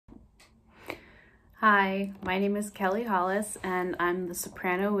Hi, my name is Kelley Hollis, and I'm the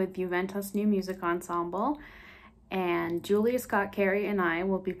soprano with Juventus New Music Ensemble. And Julia Scott Carey and I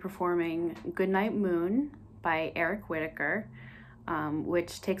will be performing Goodnight Moon by Eric Whitacre,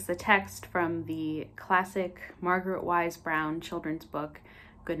 which takes the text from the classic Margaret Wise Brown children's book,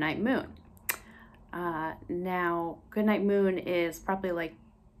 Goodnight Moon. Now, Goodnight Moon is probably like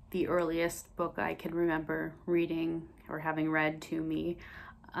the earliest book I can remember reading or having read to me.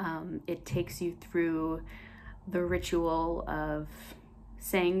 It takes you through the ritual of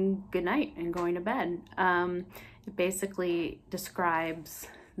saying goodnight and going to bed. It basically describes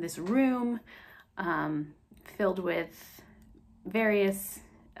this room filled with various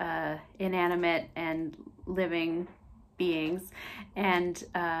inanimate and living beings, and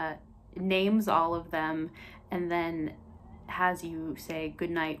names all of them, and then has you say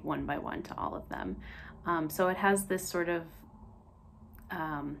goodnight one by one to all of them. So it has this sort of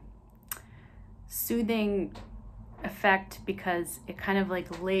soothing effect, because it kind of like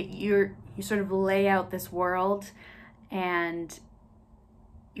you sort of lay out this world, and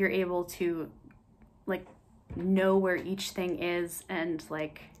you're able to like know where each thing is and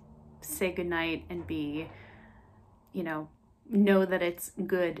like say goodnight and be, know that it's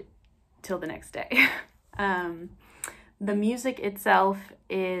good till the next day. The music itself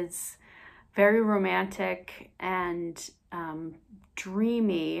is very romantic and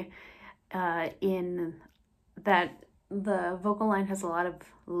dreamy, in that the vocal line has a lot of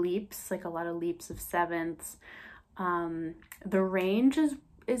leaps, like a lot of leaps of sevenths. The range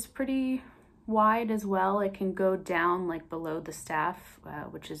is pretty wide as well. It can go down like below the staff,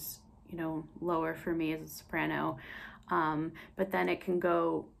 which is, lower for me as a soprano. But then it can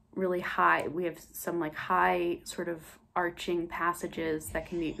go really high. We have some like high sort of arching passages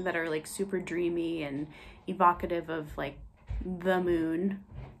that are like super dreamy and evocative of like the moon,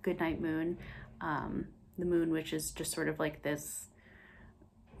 Goodnight Moon, the moon, which is just sort of like this,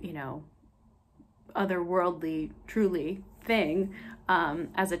 otherworldly, truly thing,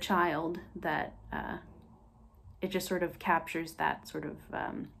 as a child, that it just sort of captures that sort of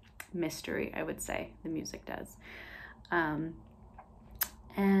mystery, I would say, the music does.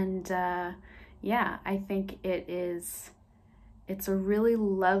 Yeah, I think it's a really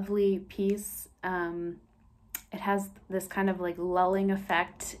lovely piece. It has this kind of like lulling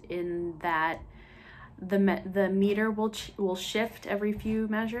effect in that the meter will shift every few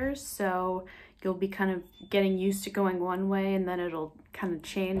measures, so you'll be kind of getting used to going one way, and then it'll kind of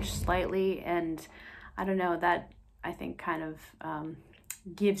change slightly, and I don't know, that I think kind of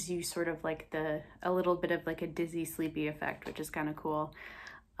gives you sort of like a little bit of like a dizzy, sleepy effect, which is kind of cool.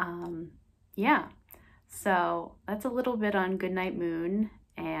 Yeah, so that's a little bit on Goodnight Moon,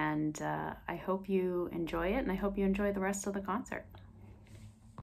 and I hope you enjoy it, and I hope you enjoy the rest of the concert.